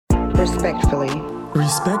Respectfully.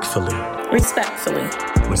 Respectfully. Respectfully.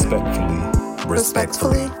 Respectfully.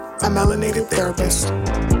 Respectfully, a melanated therapist.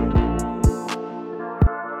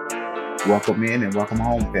 Welcome in and welcome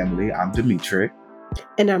home, family. I'm Dimitri.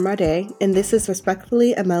 And I'm Rade, and this is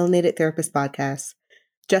Respectfully, a Melanated Therapist podcast.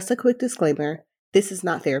 Just a quick disclaimer, this is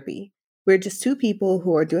not therapy. We're just two people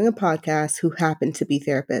who are doing a podcast who happen to be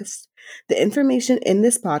therapists. The information in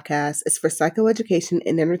this podcast is for psychoeducation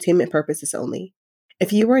and entertainment purposes only.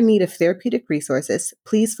 If you are in need of therapeutic resources,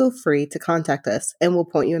 please feel free to contact us and we'll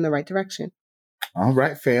point you in the right direction. All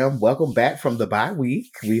right, fam. Welcome back from the bye week.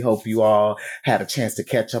 We hope you all had a chance to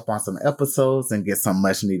catch up on some episodes and get some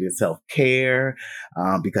much needed self-care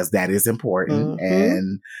because that is important.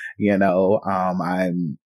 And,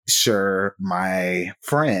 I'm sure my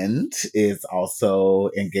friend is also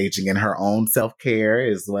engaging in her own self-care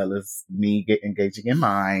as well as me engaging in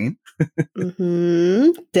mine.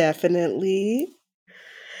 Definitely.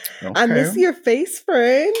 Okay. I miss your face,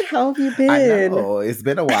 friend. How have you been? I know. It's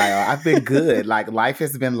been a while. I've been good. Like, life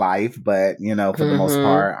has been life, but, for the most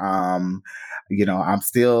part, I'm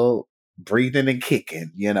still breathing and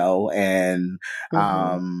kicking, and,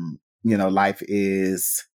 life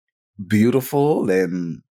is beautiful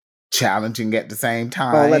and challenging at the same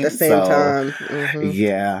time. All at the same time.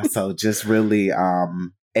 Yeah. So just really,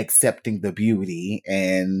 accepting the beauty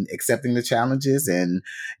and accepting the challenges and,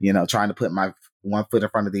 trying to put my one foot in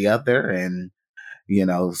front of the other and,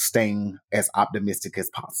 staying as optimistic as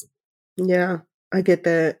possible. Yeah, I get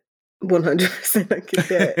that. 100%. I get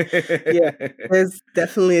that. Yeah, there's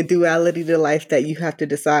definitely a duality to life that you have to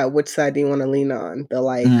decide which side do you want to lean on.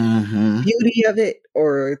 The beauty of it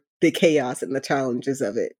or the chaos and the challenges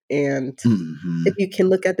of it. And if you can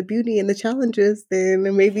look at the beauty and the challenges, then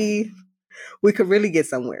maybe we could really get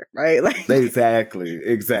somewhere, right? Exactly.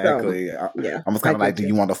 So, yeah. Almost kind of like, do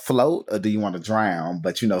you want to float or do you want to drown?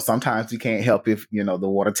 But, sometimes we can't help if, the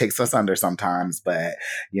water takes us under sometimes. But,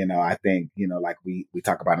 I think, like we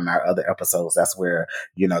talk about in our other episodes, that's where,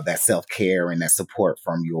 that self-care and that support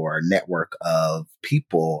from your network of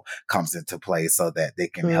people comes into play so that they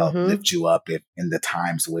can help lift you up in the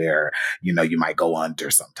times where, you might go under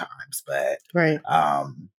sometimes. But, right.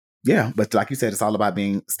 Yeah, but like you said, it's all about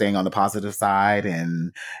staying on the positive side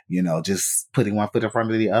and, just putting one foot in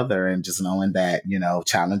front of the other and just knowing that,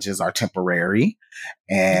 challenges are temporary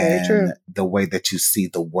and the way that you see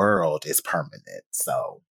the world is permanent.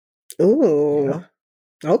 So, ooh.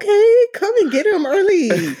 Okay, come and get him early.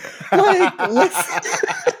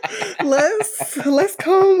 Let's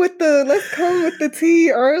come with the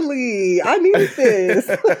tea early. I need this.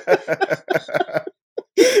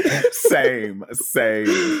 Same.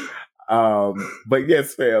 But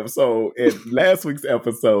yes, fam. So in last week's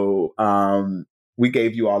episode, we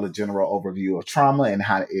gave you all a general overview of trauma and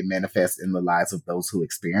how it manifests in the lives of those who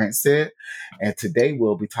experience it. And today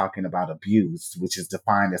we'll be talking about abuse, which is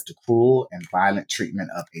defined as the cruel and violent treatment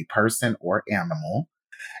of a person or animal.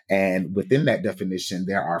 And within that definition,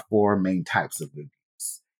 there are four main types of abuse.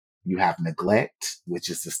 You have neglect, which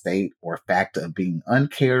is the state or fact of being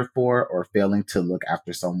uncared for or failing to look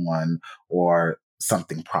after someone or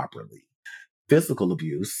something properly. Physical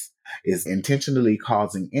abuse is intentionally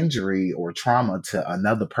causing injury or trauma to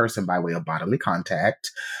another person by way of bodily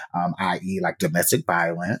contact, i.e. like domestic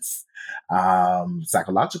violence.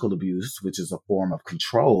 Psychological abuse, which is a form of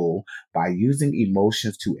control by using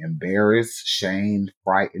emotions to embarrass, shame,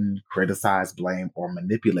 frighten, criticize, blame, or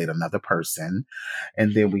manipulate another person.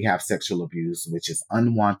 And then we have sexual abuse, which is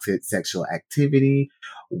unwanted sexual activity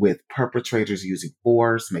with perpetrators using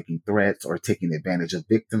force, making threats, or taking advantage of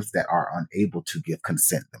victims that are unable to give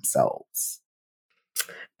consent themselves.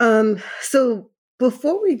 So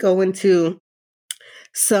before we go into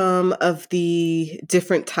some of the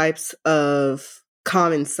different types of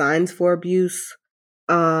common signs for abuse,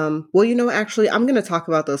 actually, I'm going to talk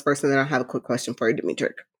about those first, and then I have a quick question for you, Dimitri.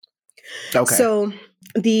 Okay. So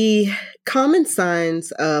the common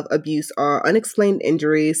signs of abuse are unexplained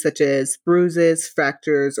injuries such as bruises,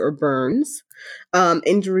 fractures, or burns,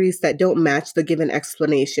 injuries that don't match the given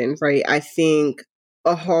explanation, right? I think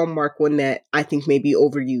a hallmark one that I think may be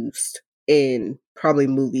overused in probably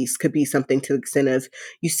movies could be something to the extent of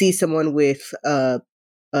you see someone with a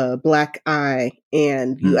black eye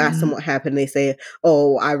and you ask them what happened, they say,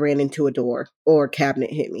 oh, I ran into a door or a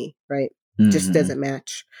cabinet hit me, right? Just doesn't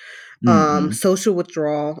match. Social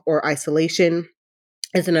withdrawal or isolation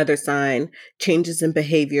is another sign. Changes in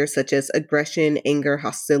behavior such as aggression, anger,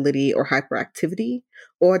 hostility, or hyperactivity,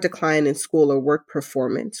 or a decline in school or work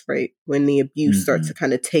performance, right? When the abuse starts to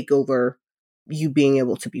kind of take over you being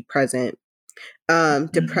able to be present.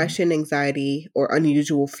 Depression, anxiety, or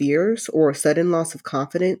unusual fears, or a sudden loss of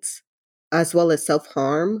confidence, as well as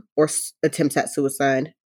self-harm or attempts at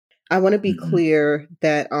suicide. I want to be Mm-hmm. clear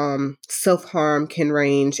that self-harm can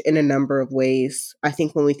range in a number of ways. I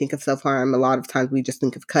think when we think of self-harm, a lot of times we just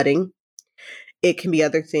think of cutting. It can be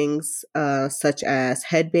other things such as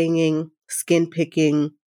headbanging, skin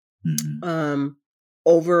picking,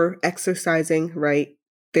 over exercising, right?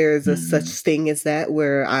 There's a such thing as that,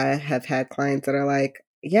 where I have had clients that are like,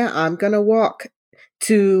 yeah, I'm going to walk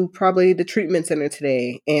to probably the treatment center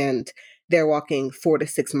today, and they're walking 4 to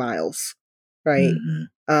 6 miles, right?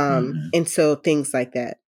 And so things like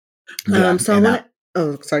that. Yeah, So I want to,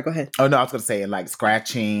 oh, sorry, go ahead. Oh no, I was going to say like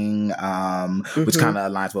scratching, which kind of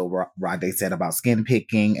aligns with what Rade said about skin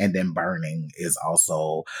picking, and then burning is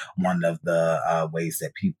also one of the ways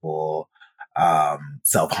that people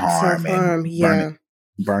self-harm and yeah.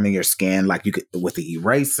 burning your skin, like you could with the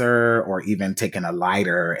eraser, or even taking a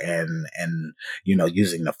lighter and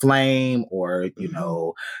using the flame, or taking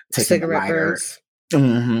cigarette the lighter. burns.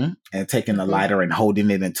 And taking the lighter and holding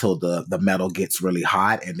it until the metal gets really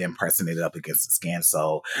hot, and then pressing it up against the skin.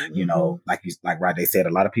 So, like Rade said,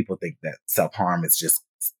 a lot of people think that self-harm is just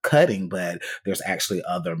cutting, but there's actually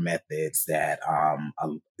other methods that,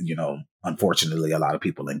 unfortunately, a lot of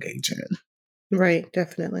people engage in. Right,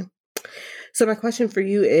 definitely. So my question for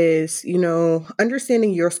you is,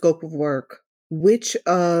 understanding your scope of work, which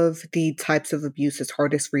of the types of abuse is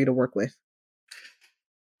hardest for you to work with?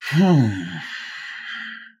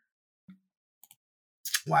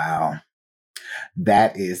 Wow.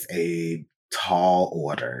 That is a tall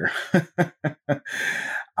order.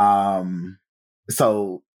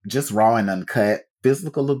 So just raw and uncut,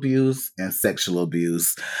 physical abuse and sexual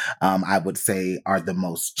abuse, I would say, are the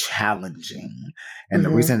most challenging. And the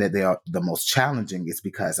reason that they are the most challenging is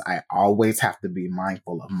because I always have to be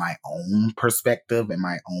mindful of my own perspective and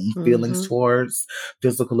my own feelings towards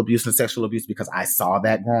physical abuse and sexual abuse, because I saw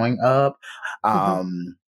that growing up.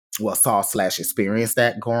 Experienced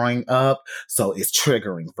that growing up. So it's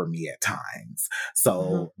triggering for me at times.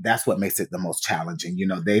 So that's what makes it the most challenging.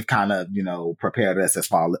 They've kind of, prepared us as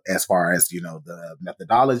far as, the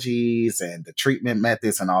methodologies and the treatment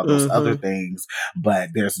methods and all those other things. But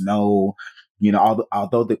there's no,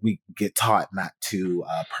 although that we get taught not to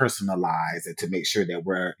personalize and to make sure that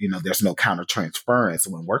we're, there's no countertransference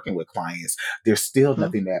when working with clients, there's still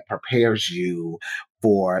nothing that prepares you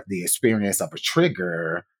for the experience of a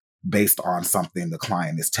trigger based on something the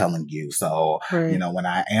client is telling you. So, when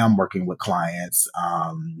I am working with clients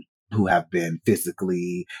who have been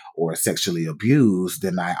physically or sexually abused,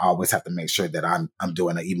 then I always have to make sure that I'm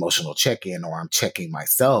doing an emotional check-in, or I'm checking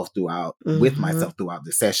myself with myself throughout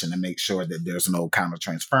the session, to make sure that there's no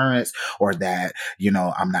countertransference, or that,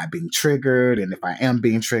 I'm not being triggered. And if I am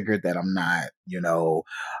being triggered, that I'm not,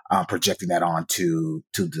 projecting that onto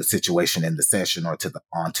the situation in the session, or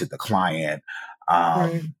onto the client.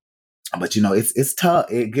 But it's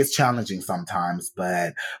tough. It gets challenging sometimes,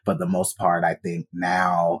 but for the most part, I think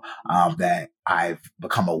now that I've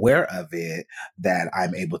become aware of it, that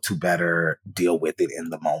I'm able to better deal with it in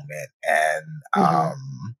the moment, and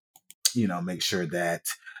make sure that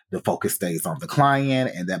the focus stays on the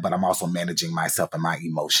client, but I'm also managing myself and my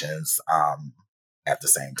emotions at the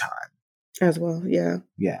same time as well. Yeah.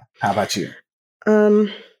 Yeah. How about you?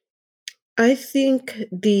 I think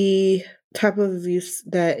the type of abuse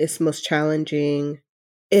that is most challenging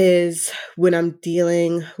is when I'm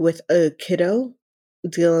dealing with a kiddo,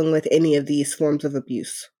 dealing with any of these forms of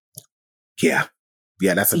abuse. Yeah.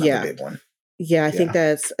 Yeah, that's another big one. Yeah, I think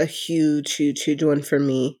that's a huge, huge, huge one for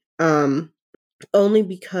me. Only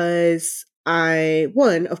because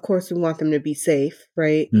of course, we want them to be safe,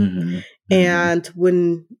 right? And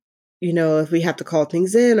when, if we have to call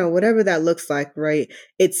things in or whatever that looks like, right,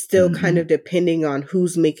 it's still kind of depending on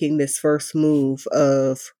who's making this first move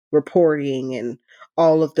of reporting and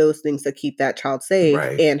all of those things to keep that child safe,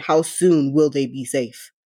 and how soon will they be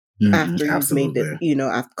safe after you've made this,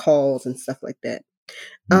 after calls and stuff like that.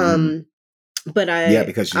 But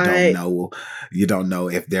because you don't know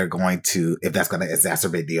if that's going to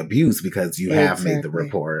exacerbate the abuse, because you have made the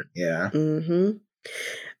report. Yeah.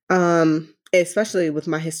 Especially with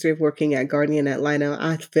my history of working at Guardian Atlanta,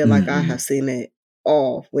 I feel like I have seen it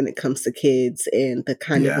all when it comes to kids and the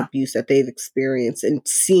kind of abuse that they've experienced, and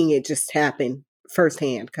seeing it just happen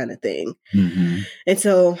firsthand kind of thing. And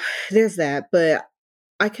so there's that. But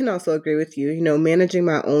I can also agree with you, managing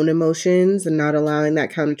my own emotions and not allowing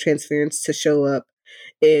that countertransference to show up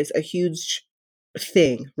is a huge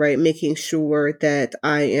thing, right? Making sure that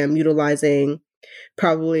I am utilizing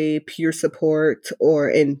probably peer support,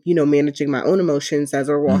 or managing my own emotions as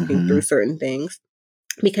we're walking through certain things,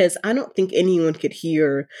 because I don't think anyone could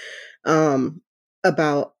hear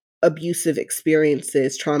about abusive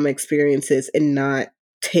experiences, trauma experiences, and not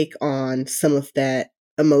take on some of that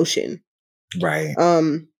emotion. Right.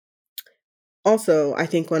 Also, I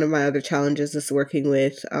think one of my other challenges is working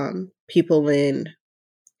with people in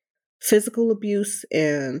physical abuse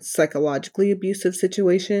and psychologically abusive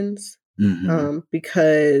situations,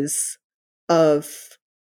 because of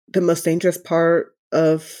the most dangerous part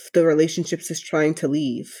of the relationships is trying to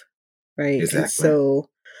leave, right? And Exactly. so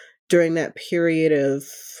during that period of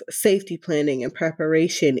safety planning and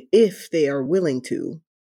preparation, if they are willing to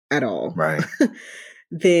at all, Right.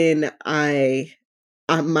 then my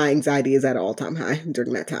anxiety is at an all-time high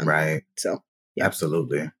during that time. Right. So, yeah.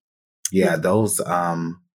 Absolutely. Yeah, those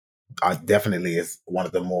are definitely is one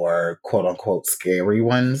of the more quote unquote scary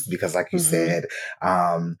ones because like you said,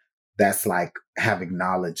 that's like having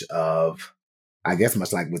knowledge of, I guess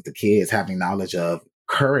much like with the kids, having knowledge of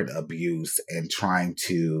current abuse and trying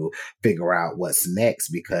to figure out what's next.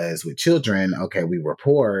 Because with children, okay, we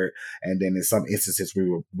report, and then in some instances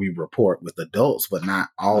we report with adults, but not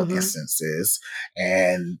all instances.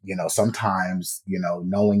 And sometimes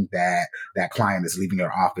knowing that that client is leaving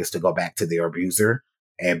your office to go back to their abuser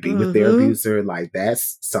and be with their abuser, like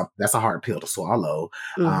that's a hard pill to swallow,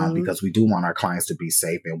 because we do want our clients to be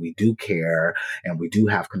safe and we do care and we do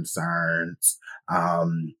have concerns.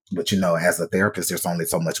 But as a therapist, there's only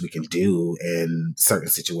so much we can do in certain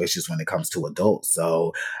situations when it comes to adults.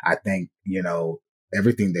 So I think,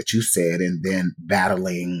 everything that you said, and then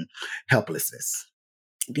battling helplessness.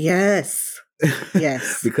 Yes.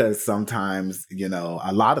 Yes. Because sometimes,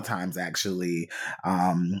 a lot of times actually,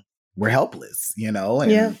 we're helpless,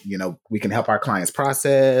 and, we can help our clients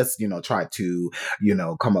process, try to,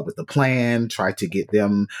 come up with a plan, try to get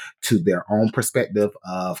them to their own perspective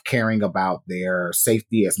of caring about their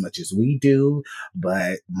safety as much as we do.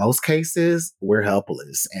 But most cases we're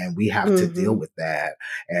helpless and we have to deal with that.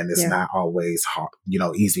 And it's not always hard,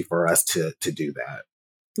 easy for us to do that.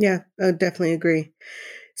 Yeah, I definitely agree.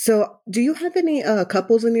 So do you have any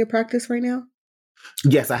couples in your practice right now?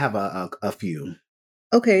 Yes, I have a few.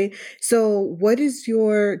 Okay. So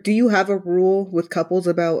do you have a rule with couples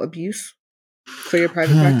about abuse for your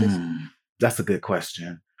private practice? That's a good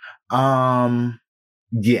question.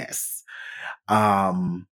 Yes.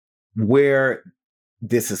 Where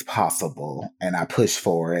this is possible, and I push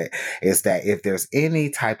for it, is that if there's any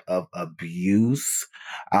type of abuse,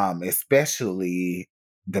 especially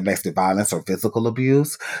domestic violence or physical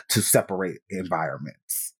abuse, to separate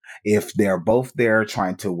environments. If they're both there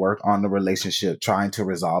trying to work on the relationship, trying to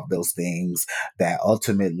resolve those things, that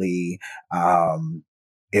ultimately,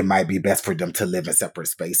 it might be best for them to live in separate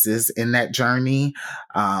spaces in that journey.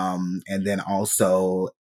 And then also,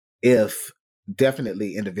 if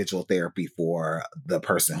definitely individual therapy for the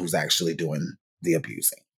person who's actually doing the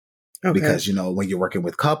abusing. Okay. Because, when you're working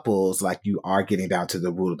with couples, like you are getting down to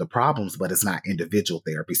the root of the problems, but it's not individual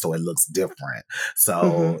therapy. So it looks different.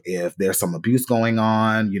 So if there's some abuse going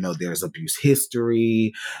on, there's abuse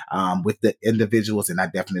history with the individuals. And I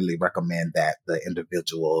definitely recommend that the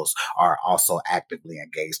individuals are also actively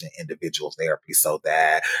engaged in individual therapy so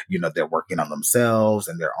that, they're working on themselves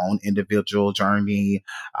and their own individual journey,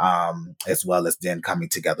 as well as then coming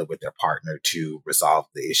together with their partner to resolve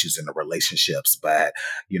the issues in the relationships. But,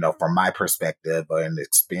 from my perspective and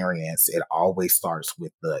experience, it always starts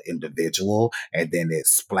with the individual and then it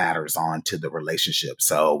splatters on to the relationship.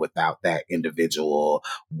 So without that individual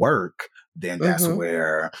work, then that's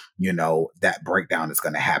where, that breakdown is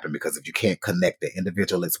going to happen, because if you can't connect the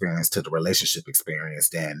individual experience to the relationship experience,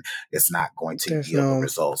 then it's not going to yield the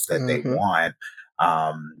results that they want.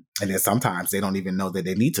 And then sometimes they don't even know that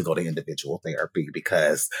they need to go to individual therapy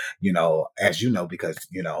because, because,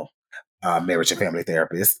 marriage and family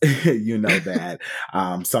therapist, that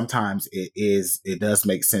sometimes it does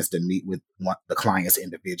make sense to meet with the clients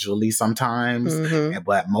individually sometimes,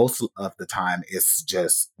 but most of the time it's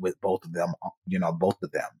just with both of them.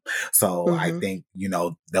 So I think,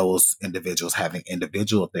 those individuals having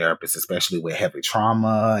individual therapists, especially with heavy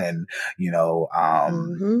trauma and,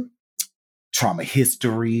 trauma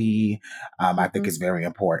history. I think it's very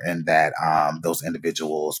important that those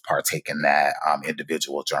individuals partake in that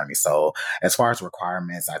individual journey. So as far as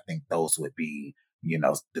requirements, I think those would be,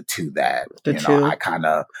 the two that, I kind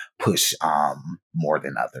of push more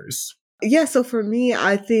than others. Yeah. So for me,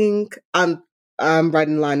 I think I'm right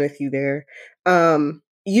in line with you there.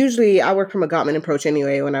 Usually I work from a Gottman approach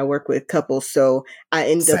anyway when I work with couples. So I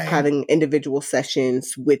end up having individual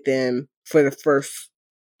sessions with them for the first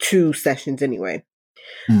 2 sessions anyway.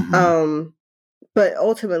 But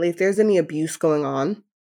ultimately, if there's any abuse going on,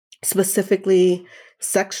 specifically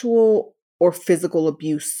sexual or physical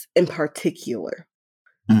abuse in particular,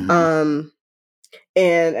 Mhm. Um,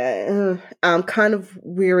 and I'm kind of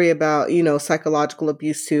weary about, psychological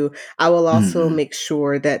abuse too. I will also Mhm. make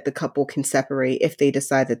sure that the couple can separate if they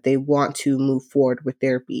decide that they want to move forward with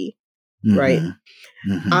therapy, right? Mhm.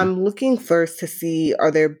 Mhm. I'm looking first to see,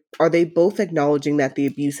 are they both acknowledging that the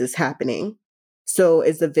abuse is happening? So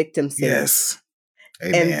is the victim safe? Yes.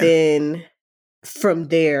 And Amen. then from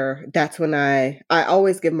there, that's when I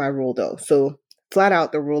always give my rule though. So flat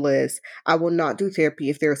out the rule is I will not do therapy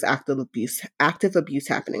if there's active abuse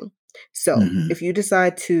happening. So Mhm. if you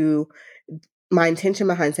decide to, my intention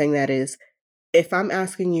behind saying that is, if I'm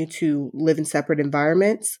asking you to live in separate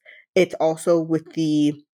environments, it's also with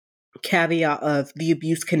the caveat of the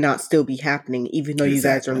abuse cannot still be happening even though you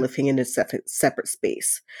guys are Exactly. living in a separate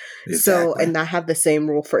space. So, Exactly. and I have the same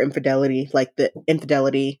rule for infidelity, like the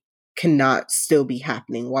infidelity cannot still be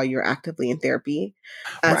happening while you're actively in therapy,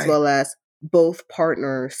 as Right. well as both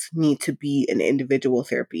partners need to be in individual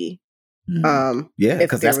therapy. Mm. Yeah, If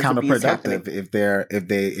because there that's was abuse happening. counterproductive if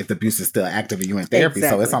the abuse is still active and you in therapy. So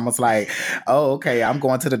it's Exactly. almost like, oh, okay, I'm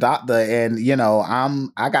going to the doctor and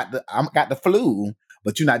I got the flu,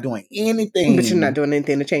 but you're not doing But you're not anything doing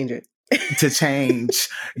anything to change it. to change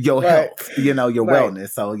your Right. health, your Right.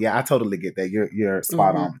 wellness. So yeah, I totally get that. You're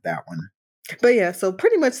spot Hmm. on with that one. But yeah, so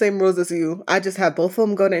pretty much same rules as you. I just have both of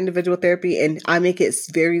them go to individual therapy, and I make it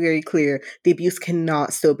very, very clear the abuse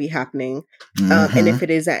cannot still be happening. And Mm-hmm. if it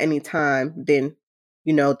is at any time, then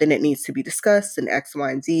it needs to be discussed in X,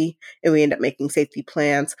 Y, and Z, and we end up making safety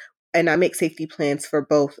plans. And I make safety plans for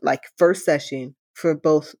both, like first session for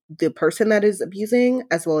both the person that is abusing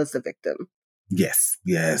as well as the victim. Yes,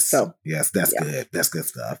 yes, So yes. That's yeah. good. That's good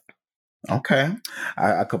stuff. Okay,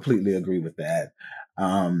 I completely agree with that.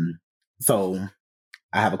 So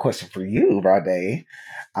I have a question for you, Rade.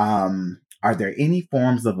 Are there any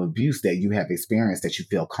forms of abuse that you have experienced that you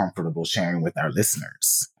feel comfortable sharing with our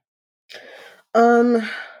listeners? Um.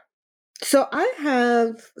 So I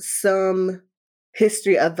have some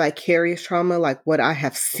history of vicarious trauma, like what I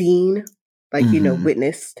have seen, like, Mm-hmm.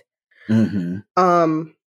 witnessed. Mm-hmm.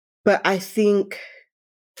 Um, but I think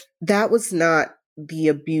that was not the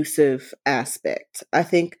abusive aspect. I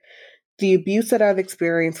think the abuse that I've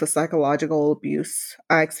experienced was psychological abuse.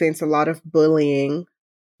 I experienced a lot of bullying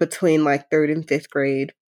between like third and fifth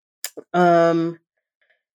grade. Um,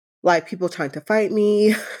 like people trying to fight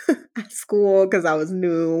me at school because I was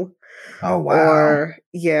new. Oh wow. Or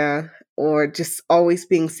yeah, or just always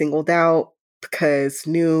being singled out because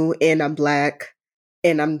new and I'm black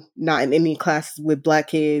and I'm not in any classes with black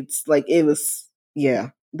kids. Like it was, yeah,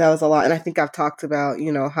 that was a lot. And I think I've talked about,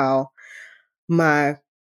 how my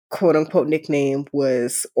quote unquote nickname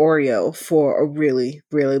was Oreo for a really,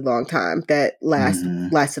 really long time that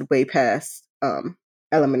Mm-hmm. lasted way past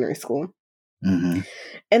elementary school. Mm-hmm.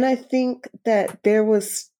 And I think that there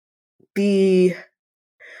was the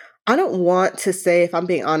I don't want to say, if I'm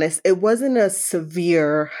being honest, it wasn't a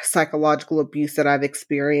severe psychological abuse that I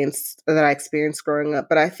experienced growing up,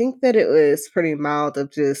 but I think that it was pretty mild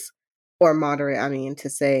of just, or moderate, I mean,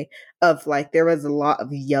 to say, of like, there was a lot of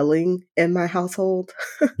yelling in my household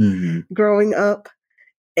Mm-hmm. growing up,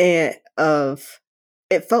 and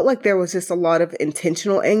it felt like there was just a lot of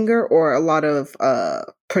intentional anger or a lot of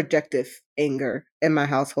projective anger in my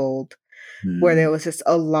household where Mm-hmm. there was just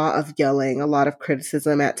a lot of yelling, a lot of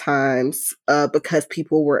criticism at times because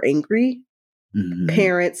people were angry. Mm-hmm.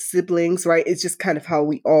 Parents, siblings, right? It's just kind of how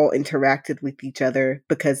we all interacted with each other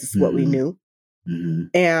because it's what we Mm-hmm. knew. Mm-hmm.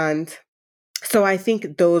 And so I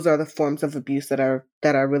think those are the forms of abuse that I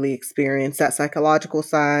really experienced. That psychological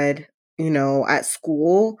side, at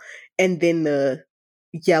school, and then the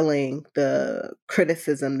yelling, the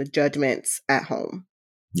criticism, the judgments at home.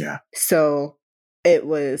 Yeah. So it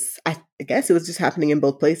was, I guess it was just happening in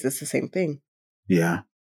both places, the same thing. Yeah.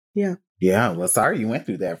 Yeah. Yeah. Well, sorry you went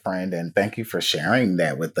through that, friend, and thank you for sharing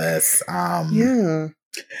that with us. Yeah.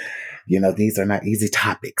 These are not easy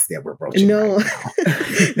topics that we're broaching right No,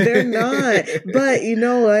 they're not. now. But you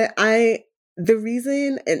know what? The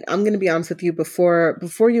reason, and I'm going to be honest with you before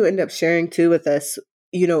you end up sharing too with us,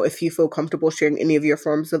 if you feel comfortable sharing any of the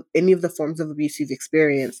forms of abuse you've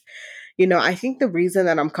experienced, I think the reason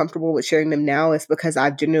that I'm comfortable with sharing them now is because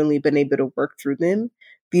I've genuinely been able to work through them.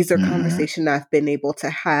 These are Mm-hmm. conversations I've been able to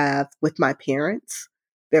have with my parents.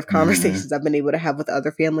 They're Mm-hmm. conversations I've been able to have with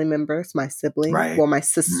other family members, my sibling, Right. well, my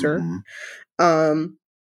sister. Mm-hmm. Um,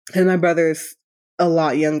 and my brother's a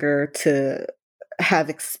lot younger to have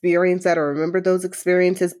experienced that or remember those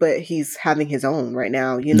experiences, but he's having his own right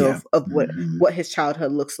now, Yeah. of Mm-hmm. what his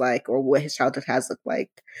childhood looks like or what his childhood has looked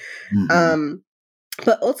like. Mm-hmm. Um,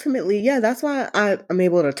 but ultimately, yeah, that's why I'm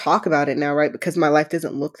able to talk about it now, right? Because my life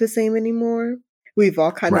doesn't look the same anymore. we've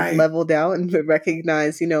all kind of Right. leveled out and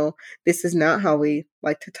recognized, this is not how we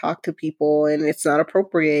like to talk to people and it's not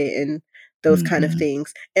appropriate and those kind of Hmm.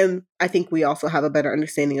 things. And I think we also have a better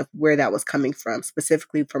understanding of where that was coming from,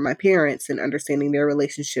 specifically from my parents and understanding their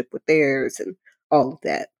relationship with theirs and all of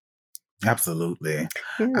that. Absolutely.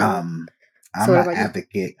 Yeah. Um, So I'm what an about you?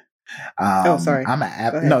 advocate. Oh, sorry. Go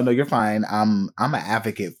ahead. No, you're fine. I'm an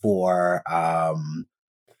advocate for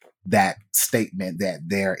that statement that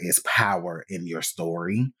there is power in your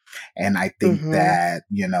story. And I think Mm-hmm. that,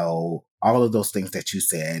 all of those things that you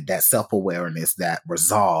said, that self awareness, that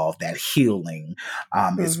resolve, that healing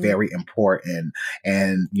is Mm-hmm. very important.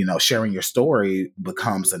 And, sharing your story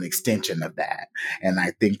becomes an extension of that. And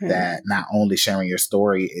I think Yeah. that not only sharing your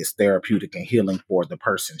story is therapeutic and healing for the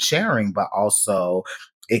person sharing, but also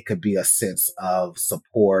it could be a sense of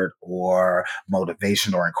support or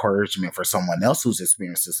motivation or encouragement for someone else who's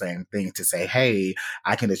experienced the same thing to say, hey,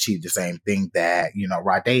 I can achieve the same thing that,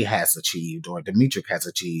 Rade has achieved or Demetric has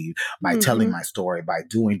achieved by telling Mm-hmm. my story, by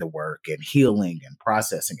doing the work and healing and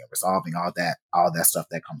processing and resolving all that stuff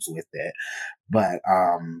that comes with it. But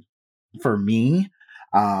for me,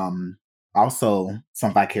 um, also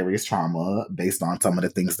some vicarious trauma based on some of the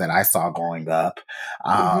things that I saw growing up.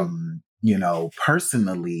 Mm-hmm.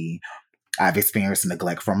 Personally, I've experienced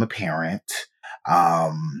neglect from a parent.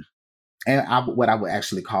 Um, and what I would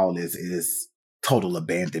actually call is total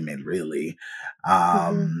abandonment, really.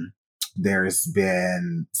 Mm-hmm. There's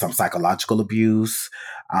been some psychological abuse,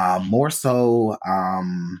 more so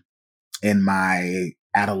in my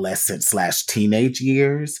adolescent/teenage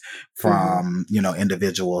years Mm-hmm. from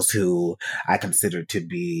individuals who I considered to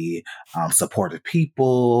be supportive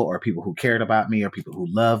people or people who cared about me or people who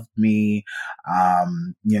loved me,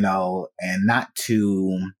 and not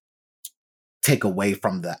to take away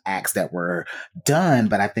from the acts that were done.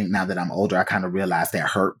 But I think now that I'm older, I kind of realize that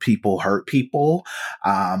hurt people.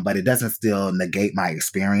 But it doesn't still negate my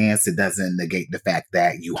experience. It doesn't negate the fact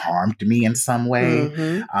that you harmed me in some way.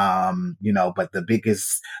 Mm-hmm. But the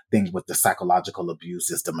biggest thing with the psychological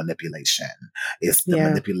abuse is the manipulation. It's the Yeah.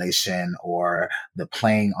 manipulation or the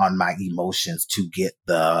playing on my emotions to get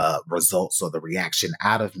the results or the reaction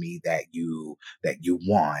out of me that you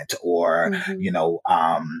want, or,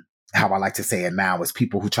 Mm-hmm. how I like to say it now is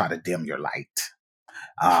people who try to dim your light.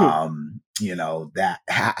 That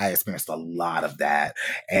I experienced a lot of that.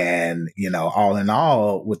 And, all in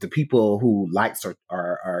all, with the people who lights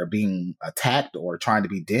are being attacked or trying to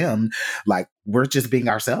be dimmed, like we're just being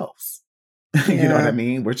ourselves. You know what I Yeah.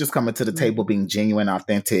 mean? We're just coming to the table Mm-hmm. being genuine,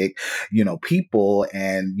 authentic, people.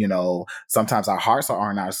 And, sometimes our hearts are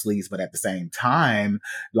on our sleeves, but at the same time,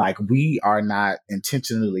 like we are not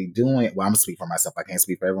intentionally doing, well, I'm gonna speak for myself. I can't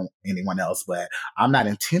speak for anyone else, but I'm not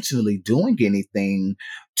intentionally doing anything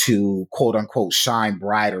to quote unquote shine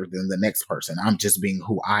brighter than the next person. I'm just being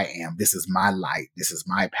who I am. This is my light. This is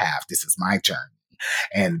my path. This is my journey,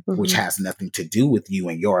 and which Mm-hmm. has nothing to do with you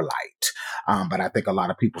and your light. But I think a lot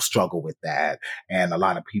of people struggle with that. And a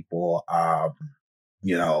lot of people,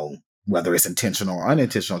 whether it's intentional or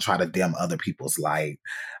unintentional, try to dim other people's light.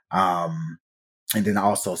 And then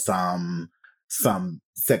also some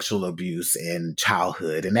sexual abuse in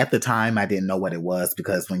childhood. And at the time, I didn't know what it was,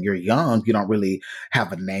 because when you're young, you don't really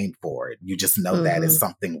have a name for it. You just know that it's Mm-hmm.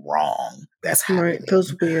 something wrong that's Right. happening.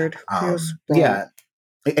 Feels weird. Feels wrong. Yeah,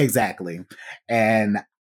 exactly. And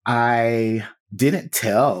I didn't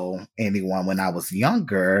tell anyone when I was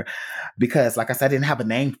younger because, like I said, I didn't have a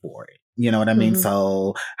name for it. You know what I mean? Mm-hmm.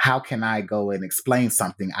 So how can I go and explain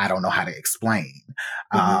something I don't know how to explain?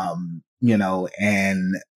 Mm-hmm.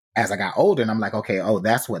 And as I got older, and I'm like, okay, oh,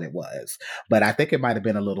 that's what it was. But I think it might have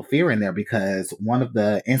been a little fear in there, because one of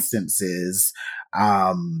the instances,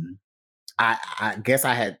 I guess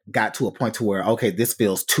I had got to a point to where, okay, this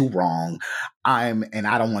feels too wrong. And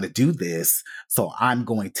I don't want to do this. So I'm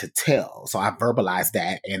going to tell. So I verbalized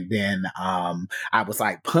that. And then, I was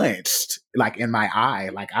like punched like in my eye.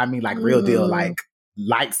 Like, I mean, like real deal, Mm-hmm. like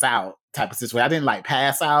lights out type of situation. I didn't like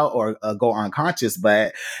pass out or go unconscious,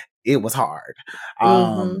 but it was hard.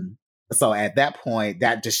 Mm-hmm. So at that point,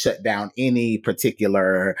 that just shut down any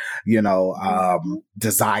particular,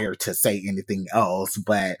 desire to say anything else.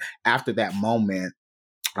 But after that moment,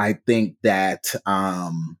 I think that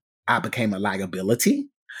I became a liability.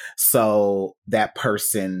 So that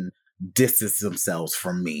person distanced themselves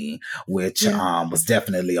from me, which Yeah. was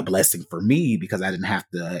definitely a blessing for me, because I didn't have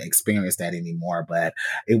to experience that anymore. But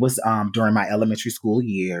it was during my elementary school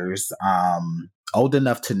years, old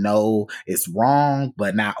enough to know it's wrong,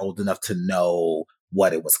 but not old enough to know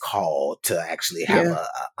what it was called to actually have Yeah.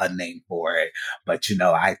 a name for it. But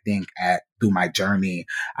I think through my journey,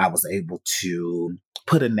 I was able to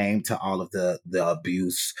put a name to all of the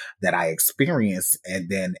abuse that I experienced, and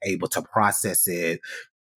then able to process it,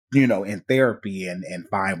 in therapy, and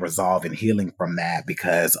find resolve and healing from that,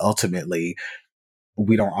 because ultimately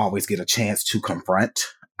we don't always get a chance to confront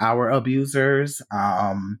our abusers.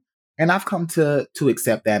 And I've come to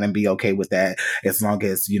accept that and be okay with that, as long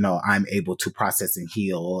as, I'm able to process and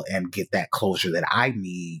heal and get that closure that I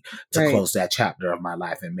need to Right. close that chapter of my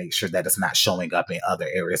life, and make sure that it's not showing up in other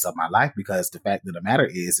areas of my life. Because the fact of the matter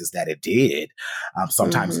is that it did.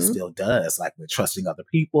 Sometimes it Mhm. still does, like with trusting other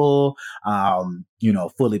people,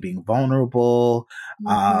 fully being vulnerable.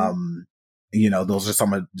 Mhm. Those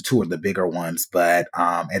are two of the bigger ones. But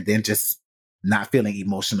and then just not feeling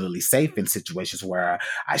emotionally safe in situations where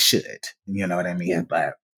I should, you know what I Yeah. mean?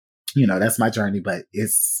 But that's my journey. But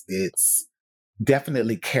it's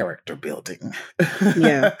definitely character building,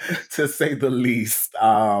 Yeah. to say the least.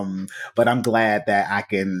 But I'm glad that I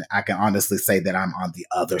can honestly say that I'm on the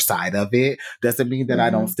other side of it. Doesn't mean that I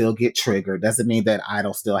don't Mhm. still get triggered. Doesn't mean that I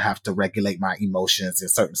don't still have to regulate my emotions in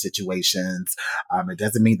certain situations. It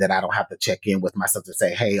doesn't mean that I don't have to check in with myself to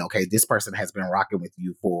say, hey, okay, this person has been rocking with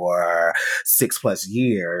you for 6+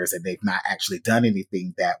 years, and they've not actually done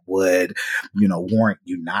anything that would, warrant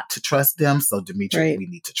you not to trust them. So, Demetria, Right. we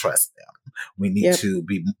need to trust them. We need Yep. to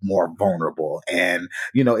be more vulnerable, and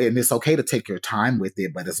and it's okay to take your time with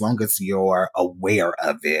it, but as long as you're aware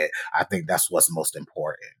of it, I think that's what's most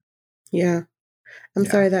important. Yeah. I'm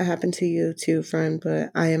Yeah. sorry that happened to you too, friend,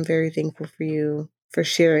 but I am very thankful for you for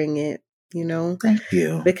sharing it, Thank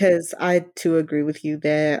you. because I too agree with you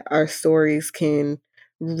that our stories can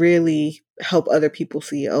really help other people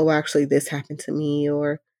see, oh, actually, this happened to me,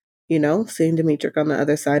 or, seeing Demetric on the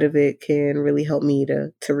other side of it can really help me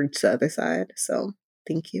to reach the other side. So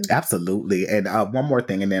thank you. Absolutely. And one more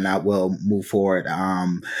thing, and then I will move forward.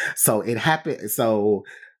 So it happened. So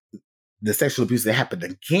the sexual abuse that happened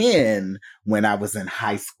again when I was in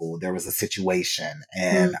high school. There was a situation,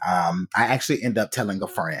 and Mm, I actually ended up telling a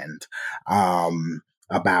friend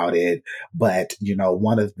about it. But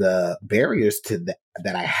one of the barriers to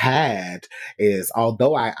that I had is,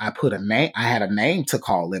 although I put a name, I had a name to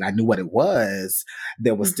call it. I knew what it was.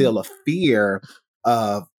 There was mhm. still a fear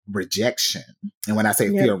of rejection. And when I say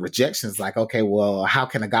Yep. fear of rejection, it's like, okay, well, how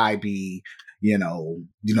can a guy be,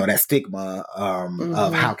 that stigma of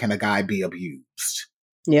Mhm. how can a guy be abused?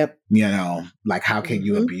 Yep. Like how can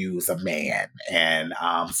you Mhm. abuse a man? And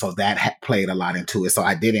so that played a lot into it. So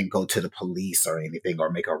I didn't go to the police or anything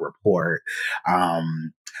or make a report.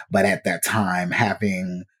 Um, but at that time,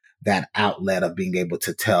 having that outlet of being able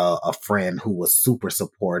to tell a friend who was super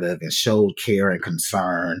supportive and showed care and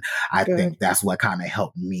concern, I think Good. that's what kind of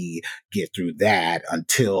helped me get through that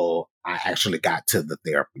until I actually got to the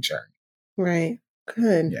therapy journey. Right.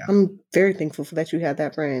 Good. Yeah. I'm very thankful for that you had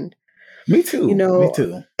that friend. Me You too. Me know,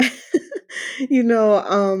 too. you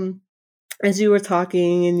know, as you were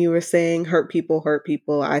talking and you were saying hurt people,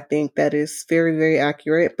 I think that is very, very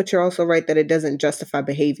accurate. But you're also right that it doesn't justify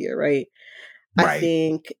behavior, right? I Right.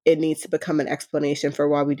 think it needs to become an explanation for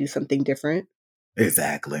why we do something different,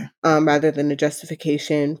 Exactly. rather than a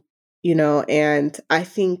justification, and I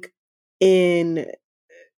think in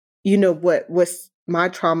what was my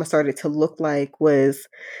trauma started to look like was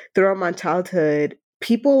throughout my childhood,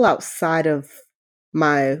 people outside of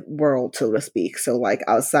my world, so to speak. So like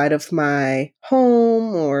outside of my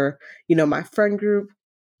home or, my friend group.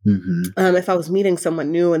 Hmm. If I was meeting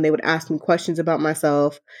someone new and they would ask me questions about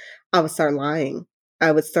myself, I would start lying.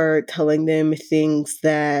 I would start telling them things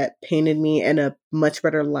that painted me in a much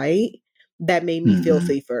better light that made me feel Hmm.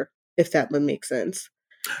 safer, if that would make sense.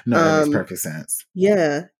 No, that makes Um, perfect sense.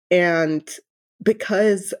 yeah, and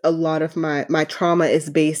because a lot of my trauma is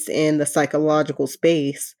based in the psychological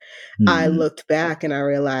space, I Hmm. looked back and I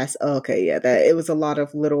realized, oh, okay, yeah, that it was a lot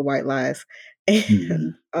of little white lies. Hmm.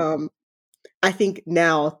 And I think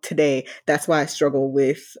now today that's why I struggle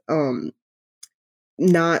with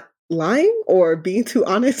not lying or being too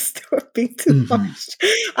honest or being too Hmm. harsh.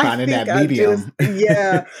 I Finding think that I just medium.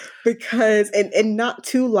 yeah, because and not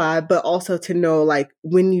to lie, but also to know like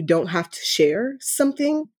when you don't have to share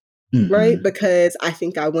something, right? Hmm. Because I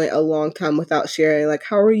think I went a long time without sharing like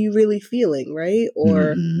how are you really feeling, right?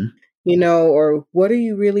 Or Hmm. or what are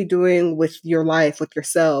you really doing with your life, with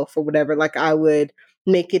yourself or whatever. Like I would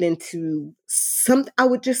make it into I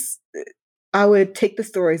would take the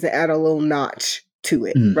stories and add a little notch to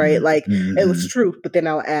it, right? Hmm. Like it was Hmm. truth, but then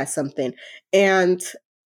I'll add something. And,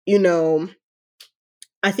 you know,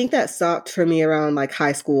 I think that stopped for me around like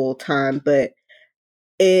high school time, but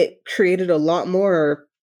it created a lot more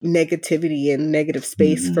negativity and negative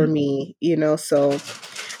space for Hmm. me, so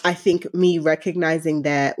I think me recognizing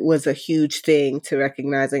that was a huge thing to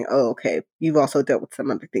recognizing, oh, okay, you've also dealt with some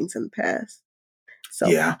other things in the past. So,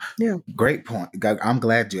 Yeah. yeah. Great point. I'm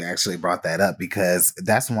glad you actually brought that up because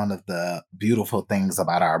that's one of the beautiful things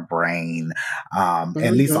about our brain,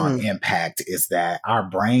 at least on impact, is that our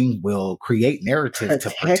brain will create narrative to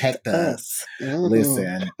protect us.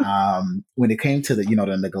 Listen, when it came to the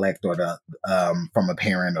neglect or the from a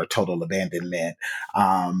parent or total abandonment,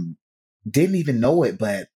 didn't even know it,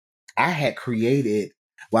 but I had created,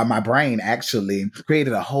 my brain actually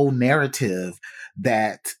created a whole narrative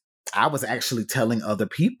that I was actually telling other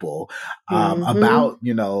people about,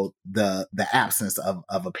 the absence of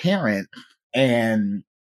a parent. And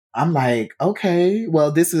I'm like, okay,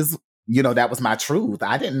 well, this is, that was my truth.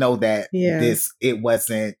 I didn't know that it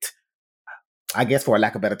wasn't, I guess for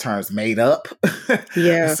lack of better terms, made up.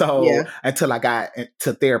 So until I got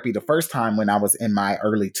into therapy the first time when I was in my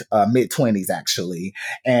early mid-20s, actually.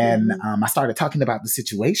 And I started talking about the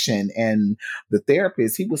situation, and the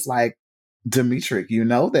therapist, he was like, Demetric, you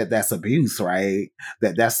know that's abuse, right?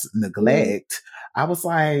 That's neglect. I was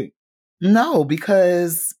like, no,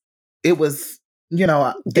 because it was,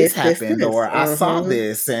 this happened, or I saw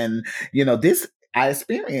this, and, this, I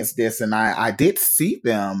experienced this, and I did see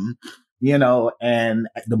them, and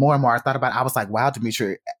the more and more I thought about it, I was like, wow,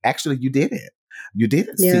 Demetric, actually, you didn't. You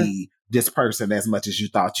didn't see this person as much as you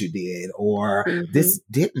thought you did, or this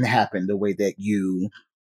didn't happen the way that you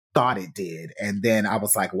thought it did. And then I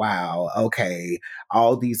was like, wow, okay,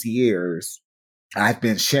 all these years I've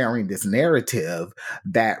been sharing this narrative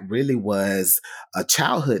that really was a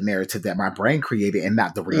childhood narrative that my brain created and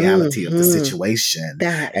not the reality of the situation.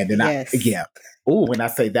 And then when I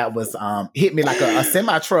say that was hit me like a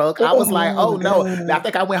semi truck, I was like, oh no. I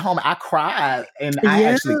think I went home, I cried, and I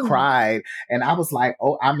actually cried, and I was like,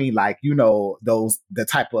 oh, I mean, like, the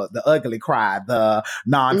type of the ugly cry, the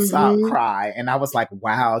nonstop cry. And I was like,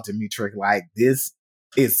 wow, Demetric, like this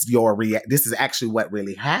is this is actually what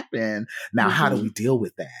really happened. Now, how do we deal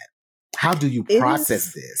with that? How do you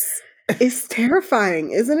process this? It's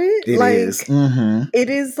terrifying, isn't it? It is. It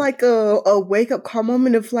is like a wake up call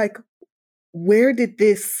moment of like, where did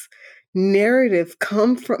this narrative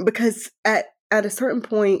come from? Because at a certain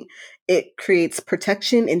point, it creates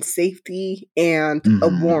protection and safety and a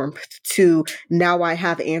warmth to, now I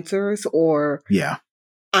have answers, or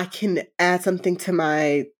I can add something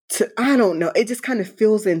to I don't know. It just kind of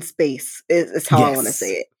fills in space is how I want to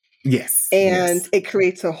say it. Yes. And it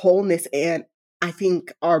creates a wholeness. And I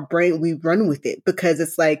think our brain, we run with it because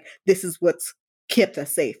it's like, this is what's kept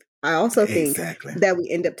us safe. I also think that we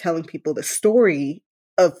end up telling people the story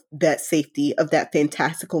of that safety, of that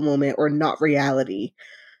fantastical moment, or not reality,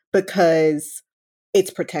 because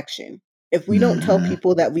it's protection. If we don't tell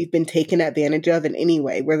people that we've been taken advantage of in any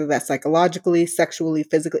way, whether that's psychologically, sexually,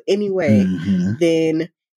 physically, any way, then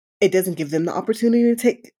it doesn't give them the opportunity to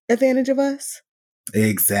take advantage of us.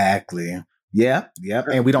 Exactly. Yeah.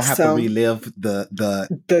 And we don't have to relive the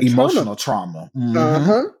emotional trauma.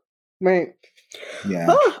 Right. Yeah.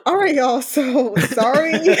 Oh, all right, y'all. So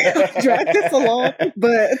sorry, drag this along,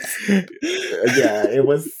 but yeah, it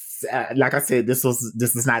was like I said. This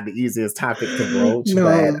is not the easiest topic to broach,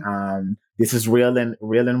 but this is real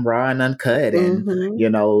and raw and uncut,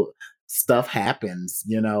 and stuff happens,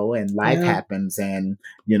 and life happens, and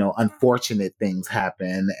unfortunate things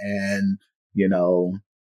happen, and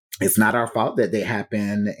it's not our fault that they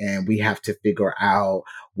happen, and we have to figure out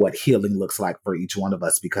what healing looks like for each one of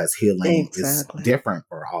us, because healing is different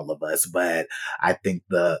for all of us. But I think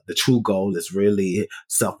the true goal is really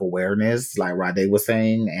self-awareness, like Rade was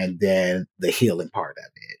saying, and then the healing part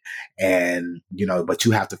of it. And, but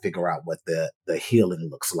you have to figure out what the healing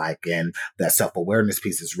looks like. And that self-awareness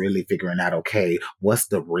piece is really figuring out, okay, what's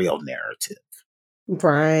the real narrative?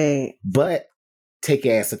 Right. But take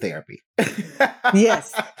your ass to therapy.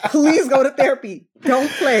 Yes. Please go to therapy. Don't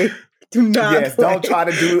play. Do not. Yes, play. Don't try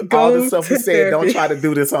to do all the stuff we said. Don't try to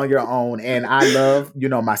do this on your own. And I love,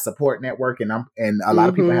 my support network, and a lot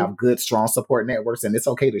of people have good, strong support networks, and it's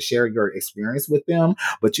okay to share your experience with them,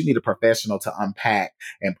 but you need a professional to unpack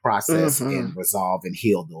and process and resolve and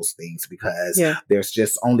heal those things, because there's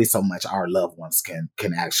just only so much our loved ones can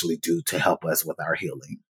actually do to help us with our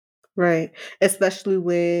healing. Right. Especially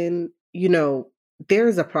when, there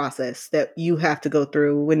is a process that you have to go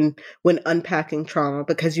through when unpacking trauma,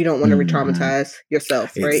 because you don't want to re-traumatize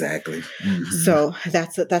yourself, right? Exactly. So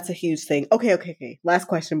that's a huge thing. Okay. Last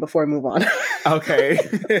question before we move on. Okay.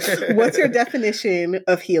 What's your definition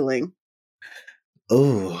of healing?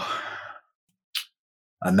 Ooh,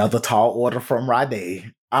 another tall order from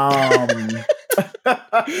Rade.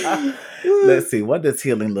 Let's see. What does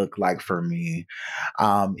healing look like for me?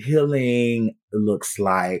 Healing looks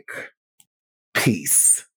like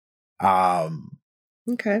peace, um,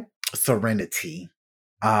 Okay. serenity,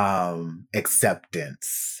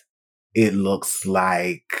 acceptance. It looks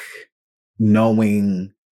like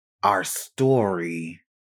knowing our story,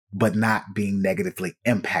 but not being negatively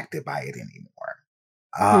impacted by it anymore.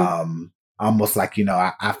 Hmm. Almost like,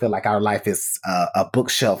 I feel like our life is a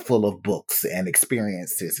bookshelf full of books and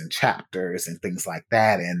experiences and chapters and things like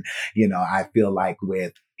that. And, I feel like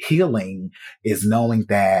with healing is knowing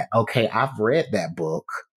that, okay, I've read that book.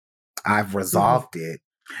 I've resolved it.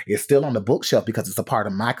 It's still on the bookshelf because it's a part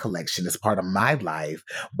of my collection. It's part of my life,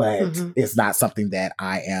 but it's not something that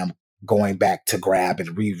I am going back to grab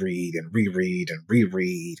and reread and reread and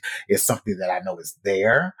reread. It's something that I know is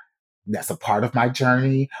there. That's a part of my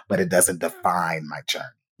journey, but it doesn't define my journey.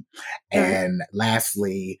 And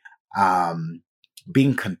lastly,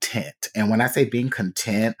 being content. And when I say being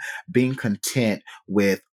content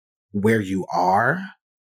with where you are,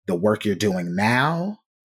 the work you're doing now,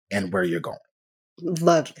 and where you're going.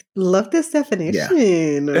 Love this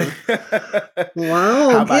definition. Yeah. Wow,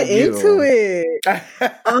 How get about you? into it.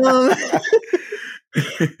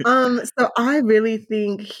 So I really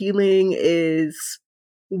think healing is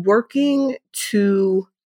working to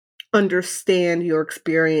understand your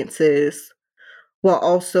experiences while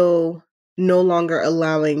also no longer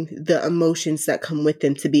allowing the emotions that come with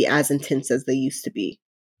them to be as intense as they used to be.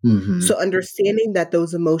 Mm-hmm. So understanding that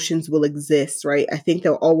those emotions will exist, right? I think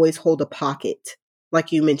they'll always hold a pocket,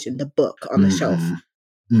 like you mentioned, the book on the shelf.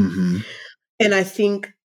 Mm-hmm. And I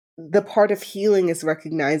think the part of healing is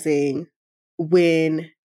recognizing when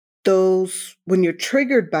you're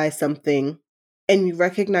triggered by something and you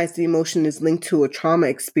recognize the emotion is linked to a trauma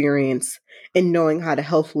experience and knowing how to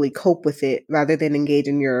healthfully cope with it rather than engage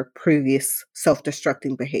in your previous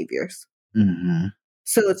self-destructing behaviors. Mm-hmm.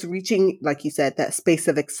 So it's reaching, like you said, that space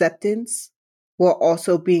of acceptance while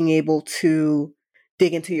also being able to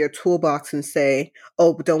dig into your toolbox and say,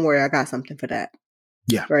 oh, but don't worry, I got something for that.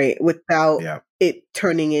 Yeah. Right. Without it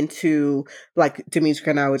turning into, like Demetra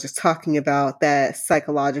and I were just talking about, that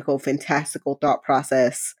psychological, fantastical thought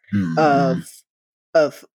process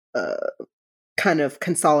of kind of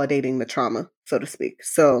consolidating the trauma, so to speak.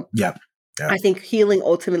 So I think healing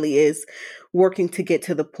ultimately is working to get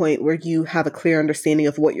to the point where you have a clear understanding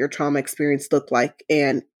of what your trauma experience looked like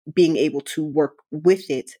and being able to work with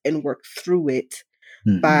it and work through it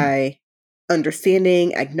by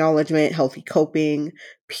understanding, acknowledgement, healthy coping,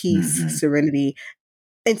 peace, serenity.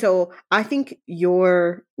 And so I think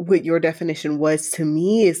what your definition was to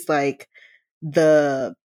me is like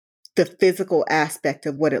the physical aspect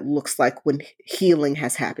of what it looks like when healing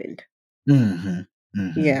has happened.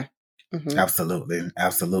 Yeah. Absolutely. I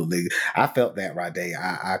felt that right there.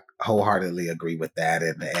 I wholeheartedly agree with that.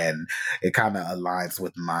 And it kind of aligns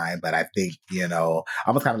with mine. But I think,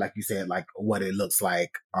 almost kind of like you said, like what it looks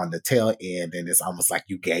like on the tail end. And it's almost like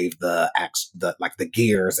you gave the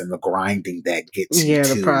gears and the grinding that gets you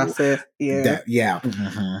to the process. that. Yeah.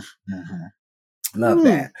 Love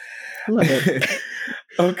that. Love it.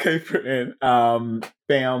 Okay, friend.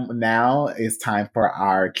 Fam, now it's time for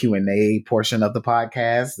our Q&A portion of the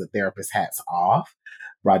podcast. The therapist hat's off.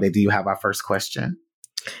 Rade, do you have our first question?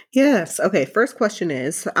 Yes. Okay. First question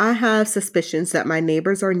is, I have suspicions that my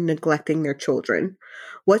neighbors are neglecting their children.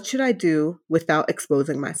 What should I do without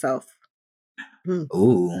exposing myself?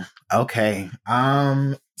 Ooh, okay.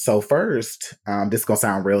 So first, this is gonna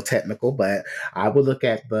sound real technical, but I would look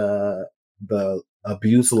at the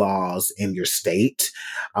abuse laws in your state,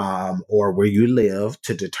 or where you live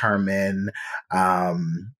to determine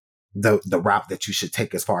the route that you should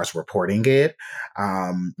take as far as reporting it.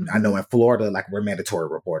 I know in Florida, like we're mandatory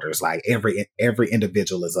reporters. Like every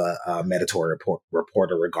individual is a mandatory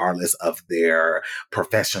reporter, regardless of their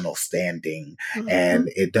professional standing, and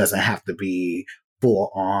it doesn't have to be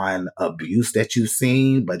full on abuse that you've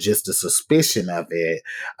seen, but just the suspicion of it,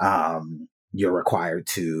 you're required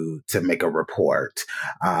to make a report.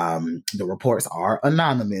 The reports are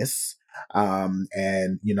anonymous.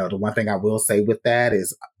 And the one thing I will say with that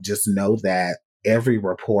is just know that every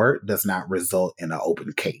report does not result in an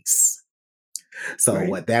open case. So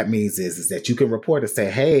what that means is that you can report and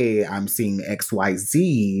say, hey, I'm seeing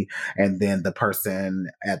XYZ. And then the person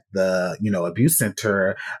at the, abuse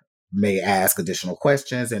center may ask additional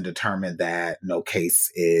questions and determine that no case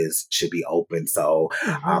should be open. So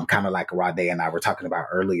kind of like Rade and I were talking about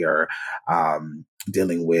earlier,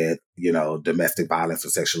 dealing with, domestic violence or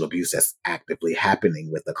sexual abuse that's actively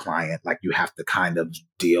happening with the client, like you have to kind of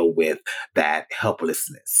deal with that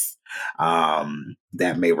helplessness.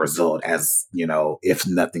 that may result as, if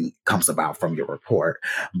nothing comes about from your report.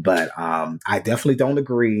 But I definitely don't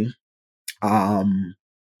agree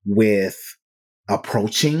with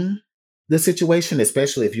approaching the situation,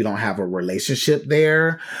 especially if you don't have a relationship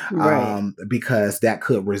there, Right. because that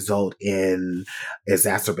could result in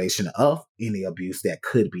exacerbation of any abuse that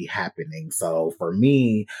could be happening. So for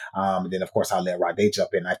me, then of course I'll let Rade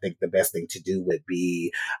jump in. I think the best thing to do would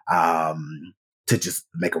be to just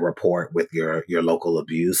make a report with your local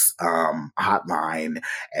abuse hotline,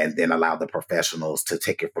 and then allow the professionals to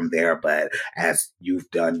take it from there. But as you've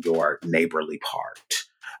done your neighborly part,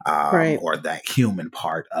 Right. or that human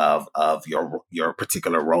part of your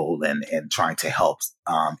particular role in trying to help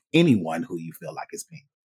anyone who you feel like is being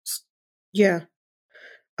abused. Yeah.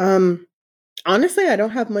 Um, Honestly, I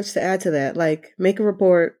don't have much to add to that. Like, make a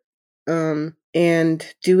report,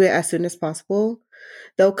 and do it as soon as possible.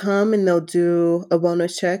 They'll come and they'll do a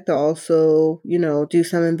wellness check. They'll also, do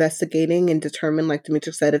some investigating and determine, like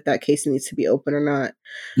Demetra said, if that case needs to be open or not.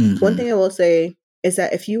 One Mm-hmm. thing I will say is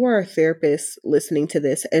that if you are a therapist listening to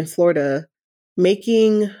this in Florida,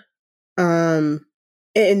 making and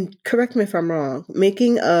correct me if I'm wrong,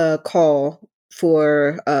 making a call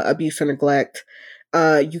for abuse or neglect,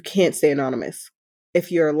 you can't stay anonymous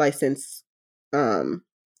if you're a licensed um,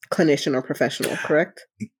 clinician or professional, correct?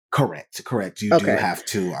 Correct. You do Okay. have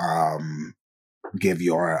to give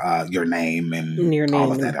your name and Your all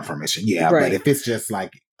name of that and information. Yeah, but right. if it's just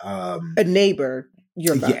like A neighbor,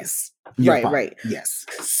 you're fine. yes, you're Right, fine. right. Yes.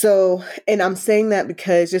 So, and I'm saying that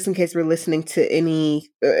because just in case we're listening to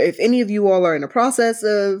if any of you all are in a process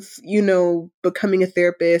of, becoming a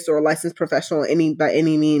therapist or a licensed professional, by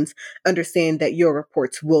any means, understand that your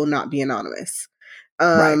reports will not be anonymous.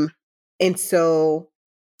 Right. And so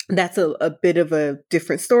that's a bit of a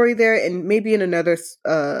different story there. And maybe in another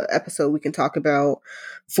episode, we can talk about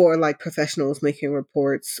for like professionals making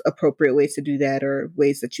reports, appropriate ways to do that or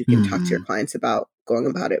ways that you can talk to your Mm-hmm. clients about going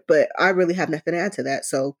about it. But I really have nothing to add to that.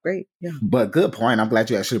 So great. Yeah. But good point. I'm glad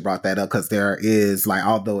you actually brought that up, because there is, like,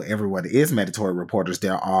 although everyone is mandatory reporters,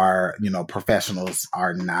 there are, professionals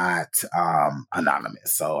are not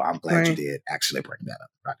anonymous. So I'm glad you Right. did actually bring that up.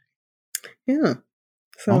 Right. Yeah.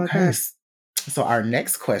 So like Okay. that. So our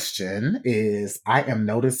next question is, I am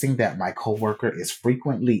noticing that my coworker is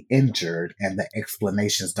frequently injured and the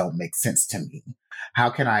explanations don't make sense to me.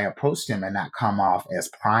 How can I approach them and not come off as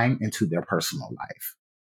prying into their personal life?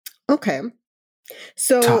 Okay.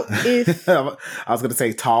 So if I was going to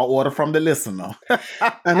say tall order from the listener.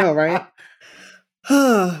 I know, right?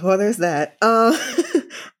 Well, there's that.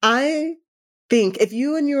 I think if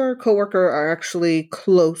you and your coworker are actually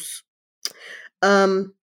close,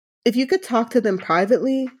 um, if you could talk to them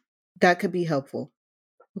privately, that could be helpful.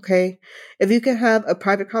 Okay. If you can have a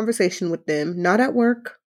private conversation with them, not at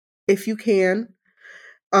work, if you can,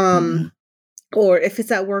 Mm-hmm. um, or if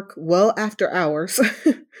it's at work, well after hours,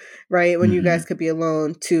 right? When you Mm-hmm. guys could be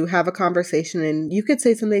alone to have a conversation, and you could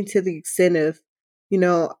say something to the extent of,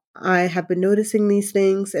 I have been noticing these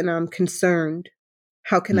things and I'm concerned.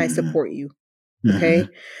 How can I Mm-hmm. support you? Mm-hmm. Okay.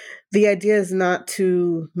 The idea is not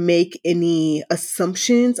to make any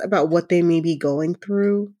assumptions about what they may be going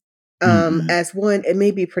through. Mm-hmm. As one, it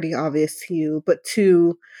may be pretty obvious to you, but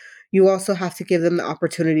two, you also have to give them the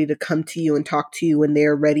opportunity to come to you and talk to you when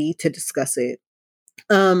they're ready to discuss it.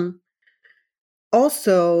 Um,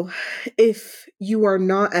 Also, if you are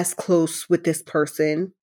not as close with this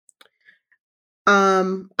person,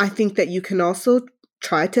 I think that you can also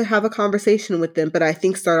try to have a conversation with them, but I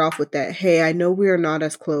think start off with that. Hey, I know we are not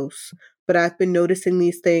as close, but I've been noticing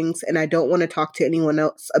these things and I don't want to talk to anyone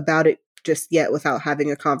else about it just yet without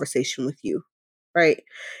having a conversation with you. Right.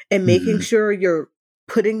 And making Mm-hmm. sure you're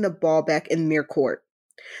putting the ball back in their court.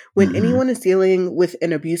 When Mm-hmm. anyone is dealing with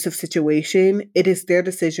an abusive situation, it is their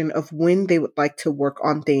decision of when they would like to work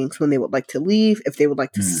on things, when they would like to leave, if they would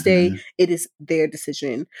like to stay. Mm-hmm. It is their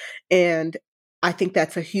decision. And I think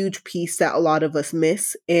that's a huge piece that a lot of us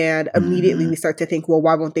miss. And immediately Mm-hmm. we start to think, well,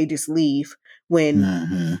 why won't they just leave? When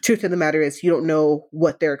Mm-hmm. truth of the matter is, you don't know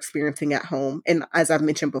what they're experiencing at home. And as I've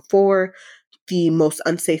mentioned before, the most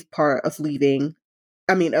unsafe part of leaving,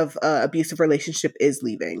 of abusive relationship is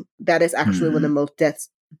leaving. That is actually when the Mm-hmm.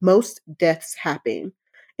 most deaths happen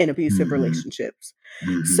in abusive Mm-hmm. relationships.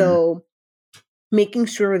 Mm-hmm. So making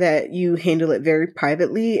sure that you handle it very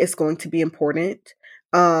privately is going to be important.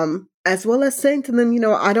 As well as saying to them,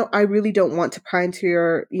 I really don't want to pry into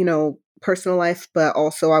your, personal life, but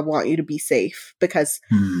also I want you to be safe because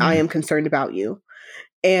I Mm-hmm. am concerned about you.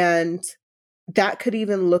 And that could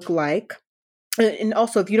even look like And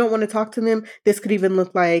also, if you don't want to talk to them, this could even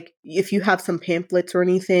look like if you have some pamphlets or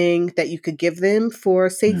anything that you could give them for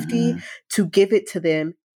safety, to give it to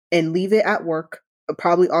them and leave it at work,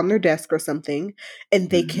 probably on their desk or something, and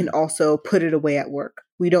they can also put it away at work.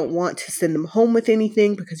 We don't want to send them home with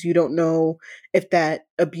anything because you don't know if that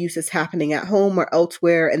abuse is happening at home or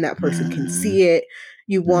elsewhere and that person can see it.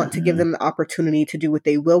 You want to give them the opportunity to do what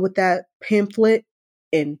they will with that pamphlet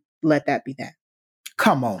and let that be that.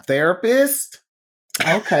 Come on, therapist.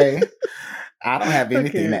 Okay. I don't have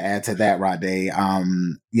anything to add to that, Rade. I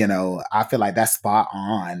feel like that's spot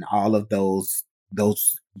on. All of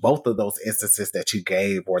both of those instances that you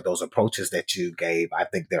gave, or those approaches that you gave, I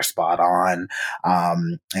think they're spot on.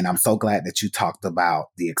 And I'm so glad that you talked about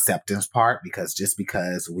the acceptance part, because just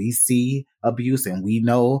because we see abuse and we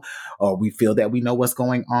know, or we feel that we know what's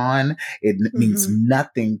going on, it means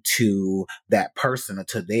nothing to that person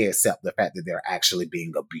until they accept the fact that they're actually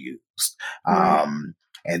being abused.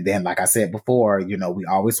 And then, like I said before, we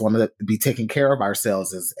always want to be taking care of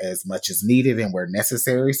ourselves as much as needed and where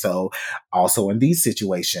necessary. So also in these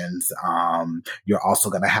situations, you're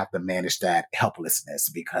also going to have to manage that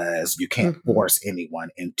helplessness, because you can't force anyone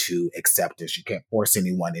into acceptance. You can't force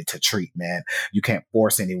anyone into treatment. You can't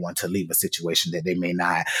force anyone to leave a situation that they may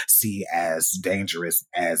not see as dangerous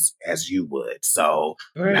as you would. So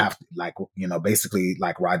you have to, basically,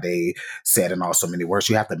 like Rade said in so many words,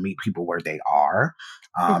 you have to meet people where they are.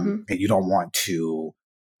 And you don't want to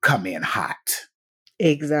come in hot.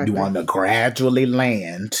 Exactly. You want to gradually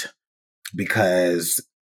land, because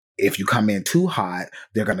if you come in too hot,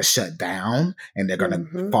 they're going to shut down and they're going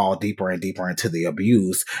to fall deeper and deeper into the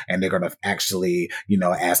abuse. And they're going to actually,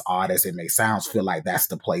 as odd as it may sound, feel like that's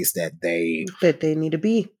the place that they need to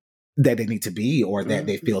be. That they need to be, or that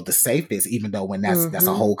they feel the safest, even though when that's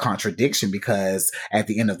a whole contradiction, because at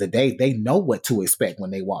the end of the day, they know what to expect when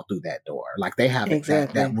they walk through that door. Like, they have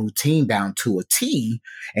that routine down to a T,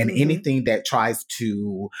 and anything that tries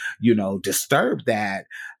to, disturb that,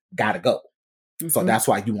 gotta go. So that's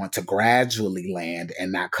why you want to gradually land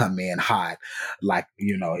and not come in hot, like,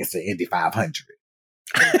 it's an Indy 500.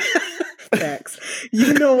 Facts.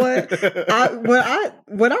 You know what?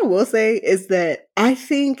 What I will say is that I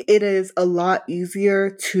think it is a lot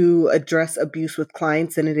easier to address abuse with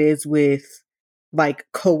clients than it is with like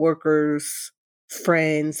coworkers,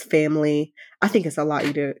 friends, family. I think it's a lot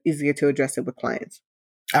easier to address it with clients.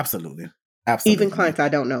 Absolutely. Even clients I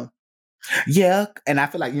don't know. Yeah. And I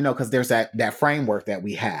feel like, because there's that framework that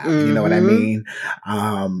we have, you know what I mean?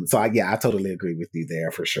 So I totally agree with you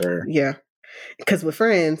there for sure. Yeah. Because with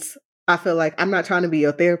friends, I feel like I'm not trying to be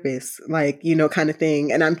your therapist, like, kind of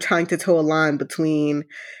thing. And I'm trying to toe a line between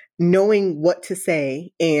knowing what to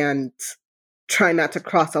say and trying not to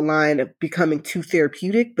cross a line of becoming too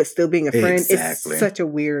therapeutic, but still being a friend. Exactly. It's such a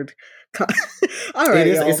weird... All right,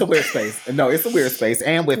 it's a weird space. No, it's a weird space.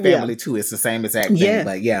 And with family too, it's the same exact thing. Yeah,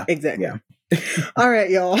 but yeah. Exactly. Yeah. All right,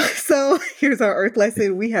 y'all. So here's our Earth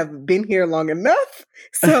lesson. We have been here long enough.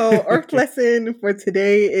 So Earth lesson for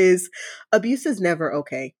today is abuse is never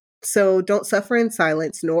okay. So don't suffer in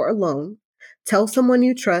silence nor alone. Tell someone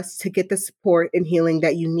you trust to get the support and healing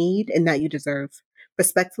that you need and that you deserve.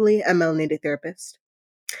 Respectfully, a melanated therapist.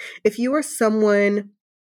 If you are someone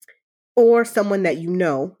that you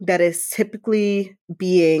know that is typically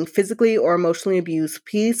being physically or emotionally abused,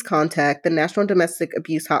 please contact the National Domestic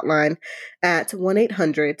Abuse Hotline at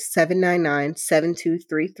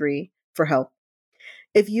 1-800-799-7233 for help.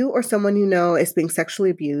 If you or someone you know is being sexually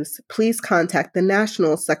abused, please contact the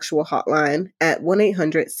National Sexual Hotline at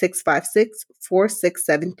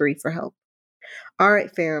 1-800-656-4673 for help. All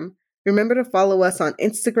right, fam. Remember to follow us on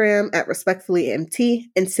Instagram at RespectfullyMT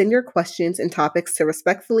and send your questions and topics to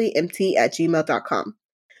respectfullymt@gmail.com.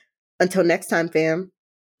 Until next time, fam.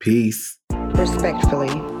 Peace. Respectfully.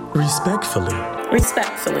 Respectfully.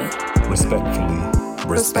 Respectfully. Respectfully.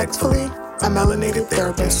 Respectfully, a melanated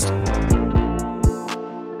therapist.